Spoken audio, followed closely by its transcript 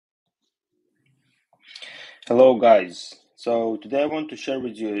Hello guys. So today I want to share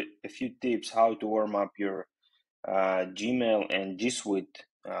with you a few tips how to warm up your Gmail and G Suite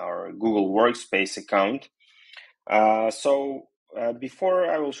or Google Workspace account. Before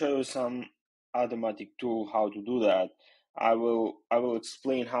I will show you some automatic tool how to do that, I will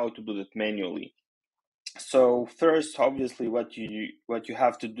explain how to do that manually. So first, obviously, what you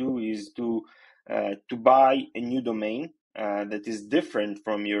have to do is to buy a new domain that is different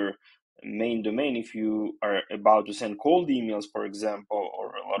from your main domain. If you are about to send cold emails, for example,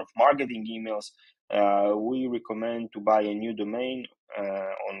 or a lot of marketing emails, we recommend to buy a new domain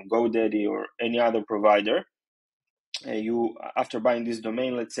on GoDaddy or any other provider. You After buying this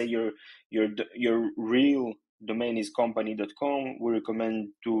domain, let's say your real domain is company.com, we recommend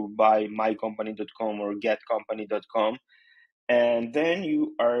to buy mycompany.com or getcompany.com, and then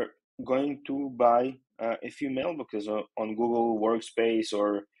you are going to buy a few mailboxes on Google Workspace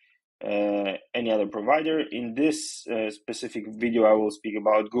or any other provider. In this specific video, I will speak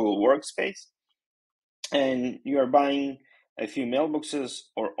about Google Workspace, and you are buying a few mailboxes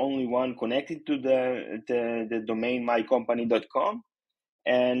or only one connected to the domain mycompany.com.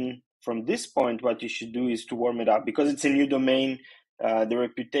 And from this point, what you should do is to warm it up because it's a new domain. The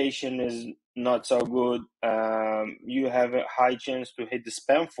reputation is not so good. You have a high chance to hit the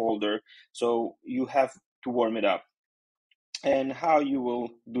spam folder, so you have to warm it up. And how you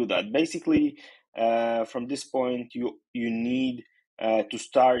will do that? Basically, from this point, you need to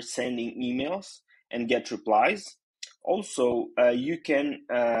start sending emails and get replies. Also, you can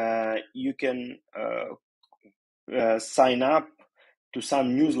sign up to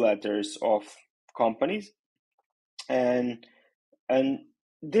some newsletters of companies, and and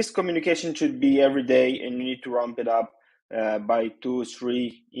this communication should be every day, and you need to ramp it up by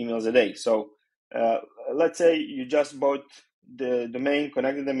 2-3 emails a day. So uh, let's say you just bought the domain,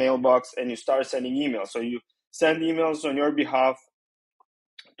 connected the mailbox, and you start sending emails. So you send emails on your behalf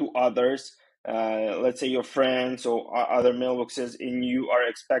to others, let's say your friends or other mailboxes, and you are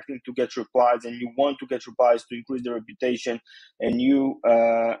expecting to get replies, and you want to get replies to increase the reputation, and you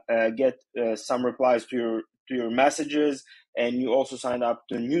get some replies to your messages, and you also sign up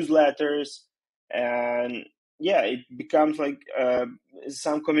to newsletters, and yeah, it becomes like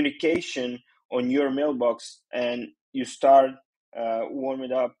some communication on your mailbox, and you start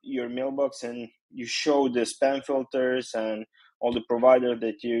warming up your mailbox, and you show the spam filters and all the provider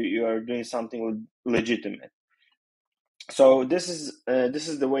that you are doing something legitimate. So this is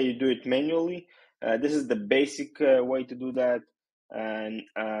the way you do it manually. This is the basic way to do that. And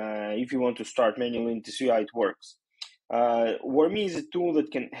if you want to start manually to see how it works, Warmy is a tool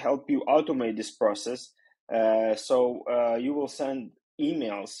that can help you automate this process. You will send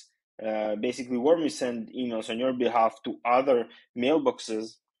emails. Basically, Warmy send emails on your behalf to other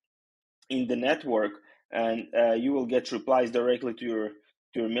mailboxes in the network, and you will get replies directly to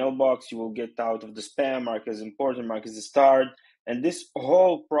your mailbox. You will get out of the spam, mark as important, mark as a start, and this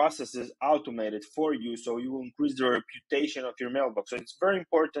whole process is automated for you, so you will increase the reputation of your mailbox. So it's very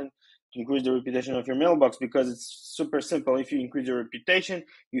important to increase the reputation of your mailbox because it's super simple. If you increase your reputation,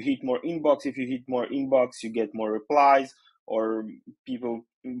 you hit more inbox. If you hit more inbox, you get more replies, or people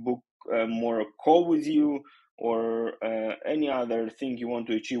book more call with you, or any other thing you want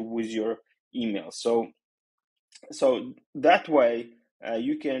to achieve with your email. So that way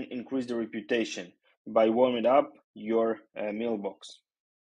you can increase the reputation by warming up your mailbox.